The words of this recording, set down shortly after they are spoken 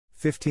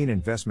15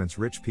 investments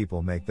rich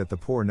people make that the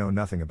poor know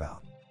nothing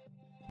about.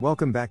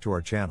 Welcome back to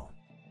our channel.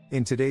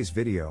 In today's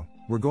video,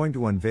 we're going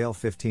to unveil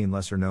 15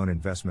 lesser known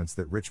investments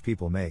that rich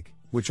people make,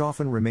 which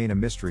often remain a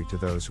mystery to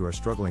those who are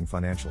struggling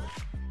financially.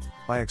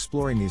 By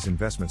exploring these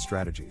investment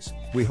strategies,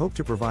 we hope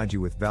to provide you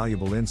with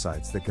valuable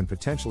insights that can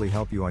potentially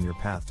help you on your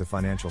path to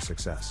financial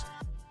success.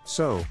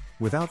 So,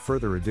 without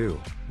further ado,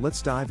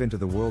 let's dive into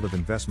the world of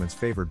investments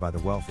favored by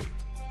the wealthy.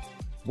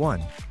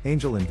 1.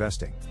 Angel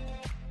investing.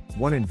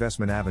 One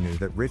investment avenue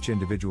that rich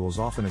individuals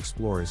often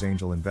explore is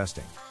angel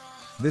investing.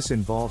 This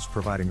involves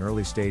providing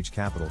early-stage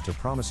capital to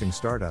promising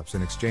startups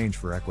in exchange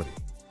for equity.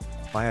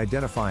 By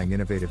identifying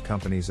innovative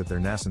companies at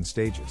their nascent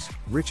stages,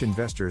 rich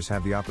investors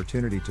have the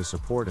opportunity to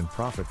support and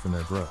profit from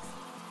their growth.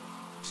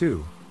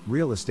 2.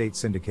 Real estate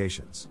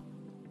syndications.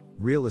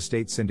 Real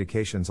estate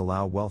syndications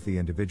allow wealthy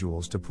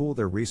individuals to pool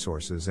their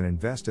resources and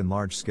invest in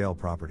large-scale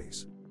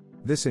properties.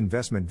 This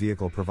investment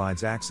vehicle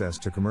provides access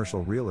to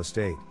commercial real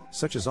estate,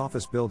 such as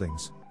office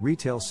buildings,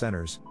 retail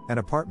centers, and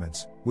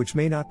apartments, which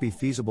may not be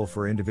feasible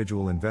for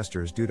individual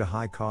investors due to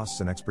high costs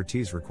and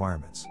expertise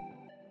requirements.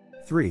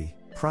 3.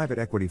 Private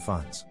equity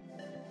funds.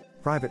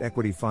 Private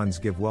equity funds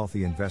give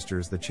wealthy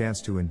investors the chance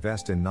to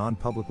invest in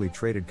non-publicly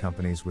traded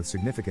companies with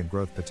significant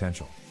growth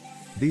potential.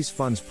 These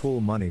funds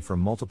pool money from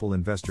multiple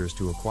investors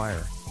to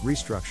acquire,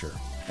 restructure,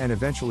 and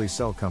eventually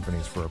sell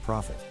companies for a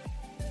profit.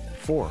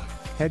 4.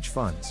 Hedge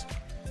funds.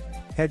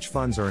 Hedge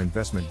funds are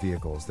investment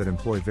vehicles that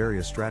employ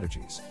various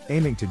strategies,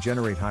 aiming to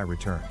generate high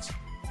returns.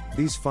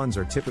 These funds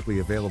are typically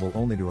available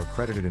only to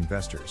accredited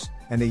investors,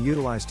 and they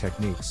utilize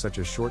techniques such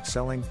as short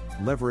selling,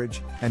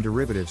 leverage, and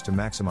derivatives to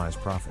maximize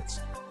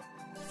profits.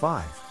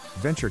 5.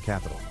 Venture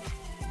capital.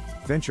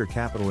 Venture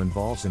capital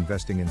involves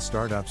investing in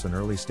startups and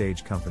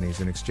early-stage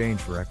companies in exchange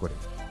for equity.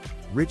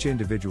 Rich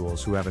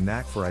individuals who have a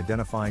knack for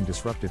identifying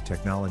disruptive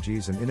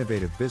technologies and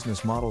innovative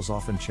business models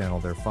often channel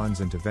their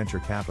funds into venture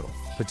capital,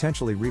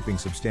 potentially reaping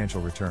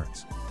substantial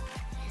returns.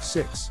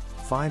 6.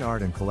 Fine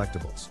art and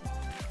collectibles.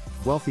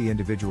 Wealthy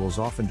individuals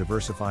often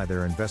diversify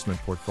their investment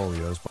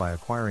portfolios by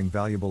acquiring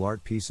valuable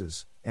art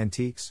pieces,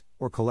 antiques,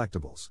 or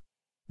collectibles.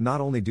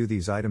 Not only do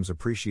these items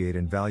appreciate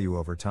in value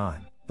over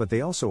time, but they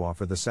also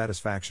offer the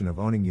satisfaction of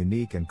owning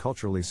unique and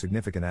culturally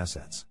significant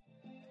assets.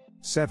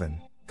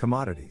 7.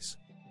 Commodities.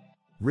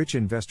 Rich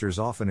investors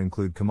often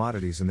include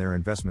commodities in their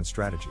investment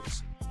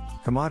strategies.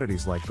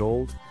 Commodities like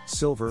gold,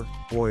 silver,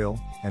 oil,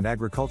 and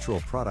agricultural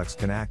products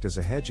can act as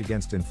a hedge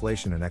against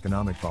inflation and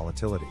economic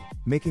volatility,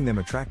 making them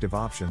attractive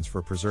options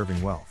for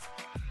preserving wealth.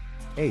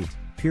 8.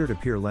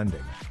 Peer-to-peer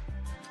lending.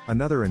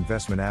 Another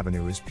investment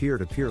avenue is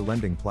peer-to-peer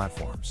lending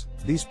platforms.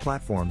 These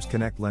platforms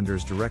connect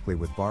lenders directly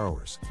with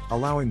borrowers,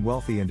 allowing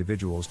wealthy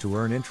individuals to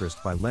earn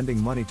interest by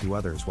lending money to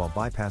others while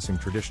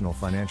bypassing traditional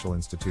financial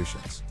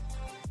institutions.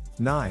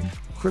 9.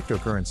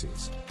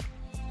 Cryptocurrencies.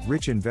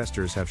 Rich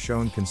investors have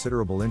shown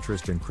considerable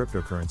interest in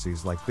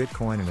cryptocurrencies like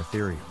Bitcoin and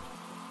Ethereum.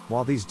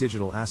 While these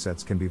digital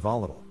assets can be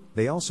volatile,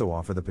 they also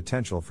offer the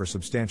potential for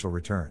substantial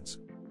returns.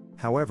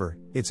 However,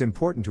 it's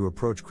important to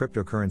approach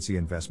cryptocurrency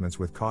investments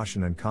with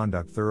caution and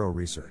conduct thorough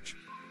research.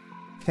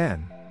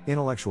 10.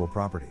 Intellectual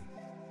property.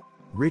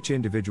 Rich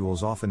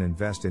individuals often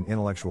invest in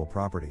intellectual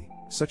property,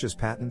 such as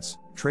patents,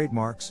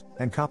 trademarks,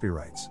 and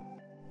copyrights.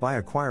 By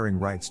acquiring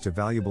rights to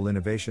valuable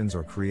innovations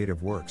or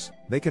creative works,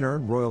 they can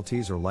earn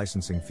royalties or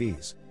licensing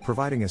fees,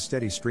 providing a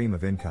steady stream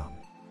of income.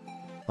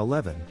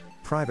 11.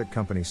 Private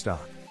company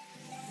stock.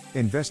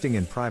 Investing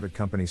in private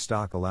company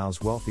stock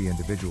allows wealthy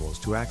individuals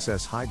to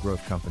access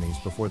high-growth companies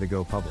before they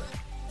go public.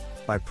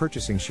 By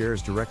purchasing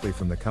shares directly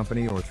from the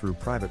company or through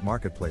private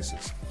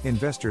marketplaces,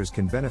 investors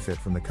can benefit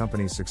from the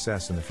company's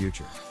success in the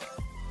future.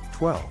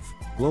 12.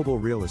 Global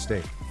real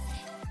estate.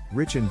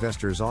 Rich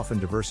investors often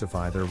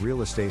diversify their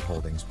real estate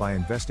holdings by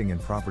investing in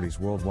properties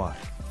worldwide.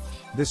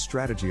 This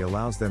strategy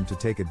allows them to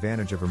take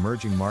advantage of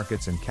emerging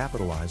markets and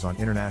capitalize on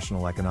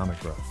international economic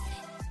growth.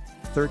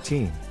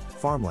 13.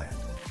 Farmland.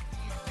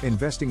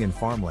 Investing in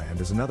farmland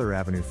is another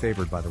avenue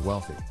favored by the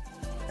wealthy.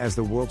 As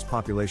the world's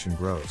population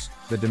grows,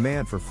 the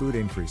demand for food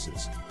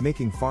increases,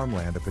 making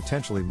farmland a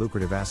potentially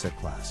lucrative asset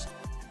class.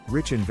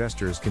 Rich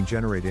investors can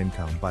generate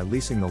income by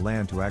leasing the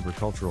land to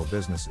agricultural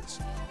businesses.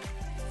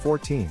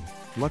 14.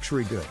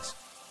 Luxury goods.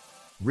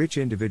 Rich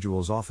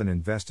individuals often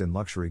invest in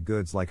luxury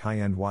goods like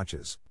high-end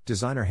watches,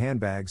 designer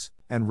handbags,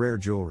 and rare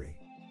jewelry.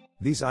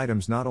 These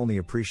items not only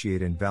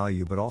appreciate in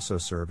value but also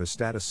serve as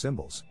status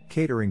symbols,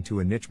 catering to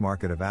a niche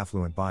market of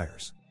affluent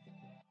buyers.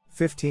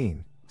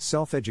 15.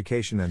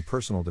 Self-education and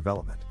personal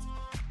development.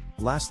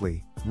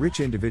 Lastly, rich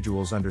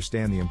individuals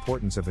understand the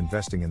importance of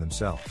investing in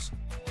themselves.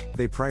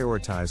 They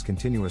prioritize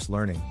continuous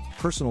learning,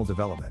 personal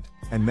development,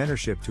 and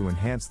mentorship to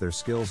enhance their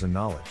skills and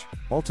knowledge,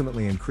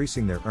 ultimately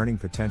increasing their earning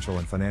potential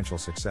and financial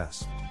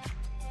success.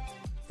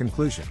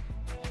 Conclusion.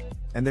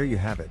 And there you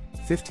have it,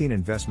 15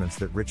 investments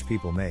that rich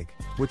people make,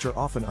 which are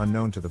often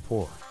unknown to the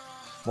poor.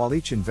 While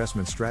each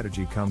investment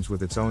strategy comes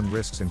with its own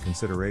risks and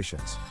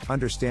considerations,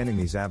 understanding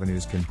these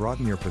avenues can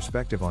broaden your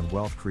perspective on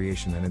wealth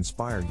creation and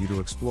inspire you to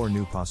explore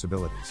new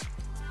possibilities.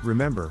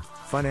 Remember,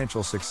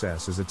 financial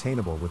success is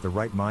attainable with the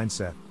right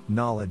mindset,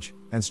 knowledge,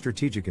 and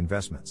strategic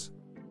investments.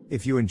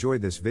 If you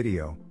enjoyed this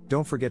video,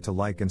 don't forget to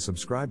like and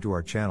subscribe to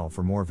our channel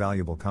for more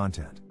valuable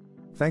content.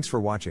 Thanks for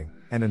watching,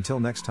 and until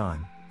next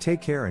time,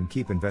 take care and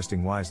keep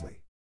investing wisely.